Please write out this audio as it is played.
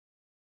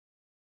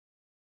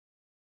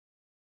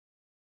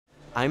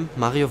I'm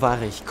Mario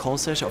Warich,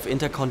 concierge of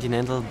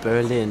Intercontinental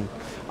Berlin.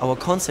 Our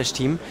concierge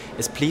team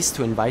is pleased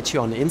to invite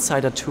you on an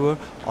insider tour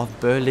of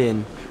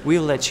Berlin. We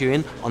will let you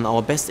in on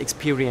our best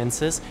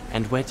experiences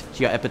and whet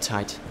your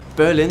appetite.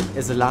 Berlin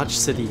is a large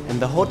city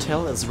and the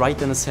hotel is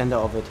right in the center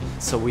of it.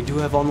 So we do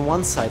have on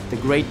one side the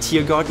great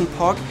Tiergarten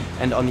Park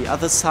and on the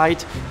other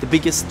side the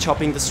biggest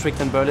shopping district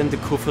in Berlin, the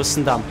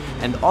Kurfürstendamm.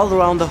 And all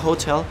around the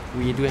hotel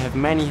we do have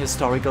many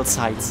historical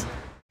sites.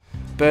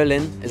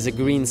 Berlin is a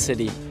green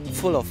city,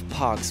 full of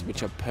parks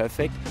which are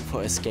perfect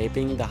for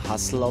escaping the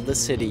hustle of the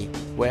city.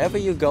 Wherever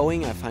you're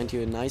going, I find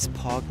you a nice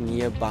park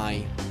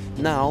nearby.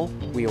 Now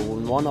we are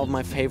in one of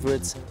my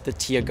favorites, the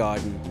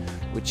Tiergarten,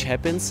 which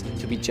happens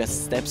to be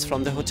just steps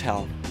from the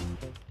hotel.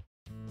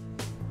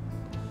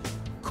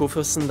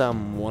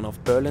 Kurfürstendamm, one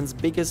of Berlin's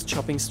biggest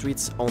shopping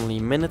streets, only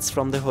minutes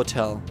from the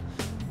hotel.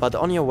 But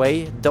on your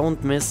way,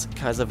 don't miss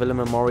Kaiser Wilhelm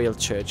Memorial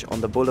Church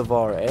on the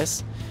Boulevard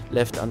S.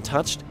 Left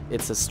untouched,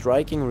 it's a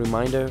striking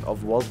reminder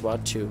of World War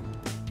II.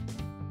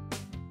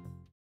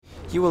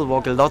 You will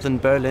walk a lot in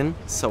Berlin,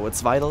 so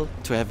it's vital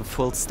to have a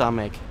full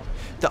stomach.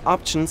 The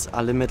options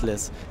are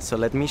limitless, so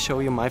let me show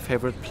you my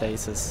favorite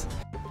places.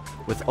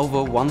 With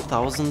over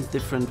 1000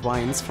 different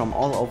wines from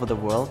all over the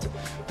world,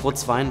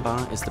 Rutz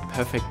Weinbar is the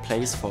perfect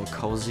place for a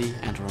cozy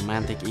and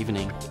romantic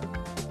evening.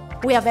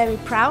 We are very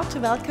proud to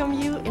welcome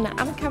you in an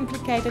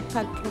uncomplicated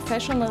but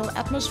professional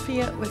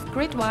atmosphere with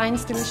great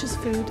wines, delicious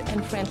food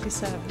and friendly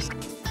service.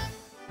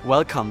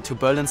 Welcome to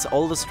Berlin's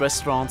oldest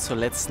restaurant zur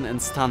letzten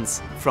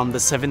Instanz, from the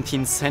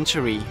 17th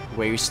century,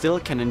 where you still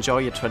can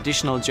enjoy a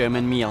traditional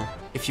German meal.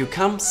 If you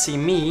come see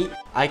me,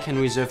 I can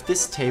reserve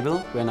this table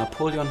where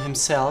Napoleon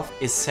himself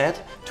is said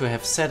to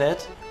have sat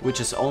at, which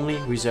is only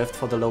reserved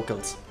for the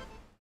locals.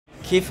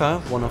 Käfer,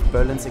 one of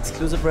Berlin's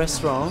exclusive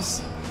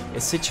restaurants,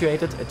 is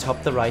situated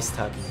atop the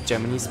Reichstag,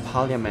 Germany's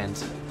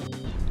parliament.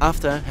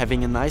 After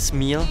having a nice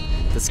meal,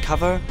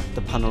 discover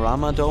the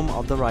panorama dome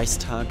of the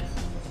Reichstag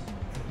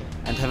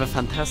and have a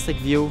fantastic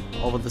view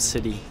over the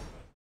city.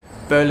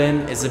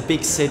 Berlin is a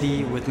big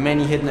city with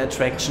many hidden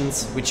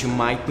attractions which you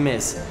might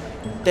miss.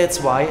 That's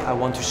why I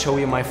want to show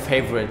you my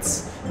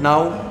favorites.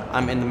 Now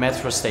I'm in the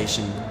metro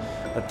station,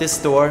 but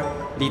this door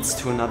leads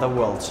to another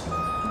world.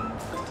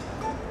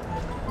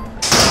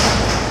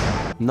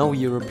 No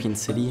European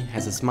city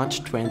has as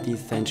much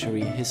 20th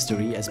century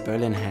history as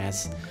Berlin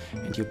has,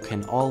 and you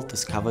can all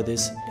discover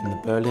this in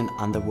the Berlin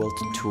Underworld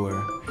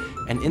Tour.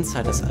 An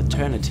insider's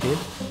alternative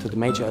to the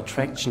major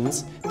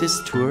attractions,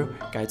 this tour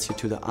guides you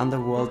to the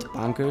underworld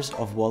bunkers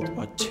of World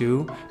War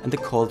II and the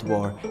Cold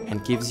War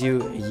and gives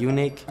you a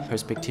unique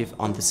perspective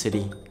on the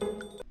city.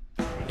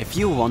 If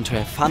you want to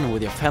have fun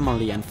with your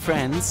family and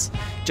friends,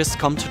 just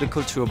come to the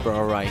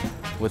Kulturbrauerei.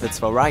 With its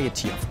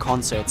variety of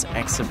concerts,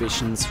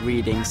 exhibitions,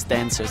 readings,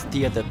 dancers,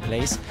 theater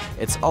plays,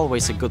 it's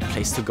always a good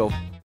place to go.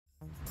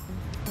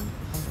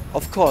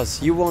 Of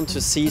course, you want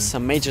to see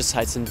some major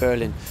sites in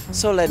Berlin,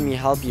 so let me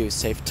help you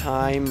save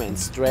time and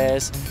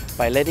stress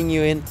by letting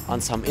you in on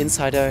some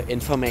insider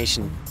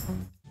information.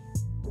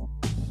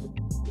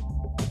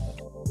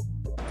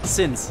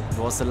 Since it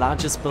was the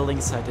largest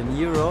building site in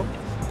Europe,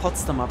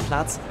 Potsdamer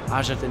Platz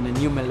ushered in the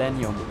new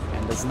millennium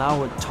and is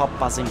now a top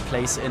buzzing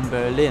place in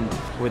Berlin,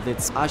 with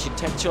its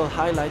architectural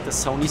highlight the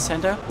Sony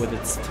Center, with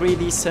its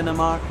 3D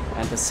cinema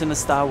and the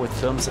CineStar with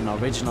films in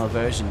original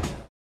version.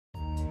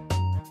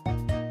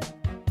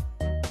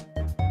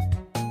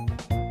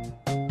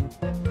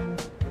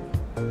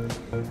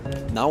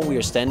 Now we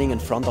are standing in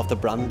front of the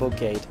Brandenburg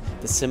Gate,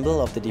 the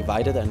symbol of the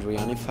divided and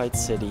reunified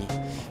city.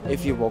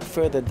 If you walk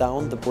further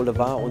down the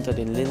boulevard unter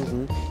den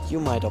Linden, you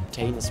might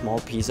obtain a small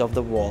piece of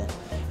the wall.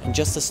 And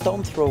just a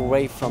stone throw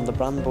away from the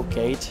Brandenburg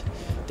Gate,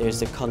 there is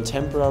the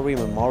contemporary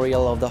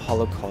memorial of the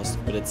Holocaust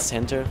with its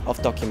center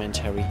of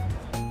documentary.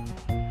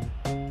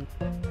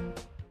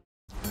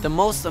 The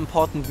most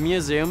important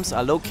museums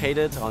are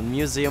located on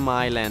Museum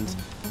Island.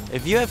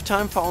 If you have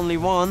time for only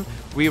one,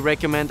 we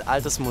recommend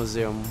Altes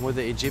Museum with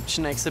the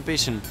Egyptian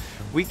exhibition.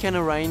 We can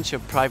arrange a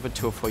private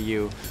tour for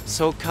you,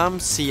 so come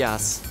see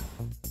us.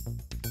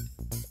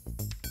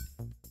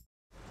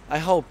 I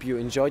hope you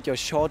enjoyed your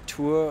short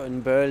tour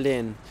in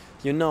Berlin.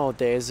 You know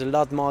there is a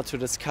lot more to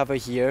discover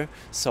here,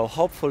 so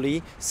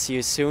hopefully see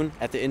you soon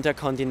at the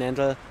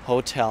Intercontinental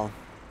Hotel.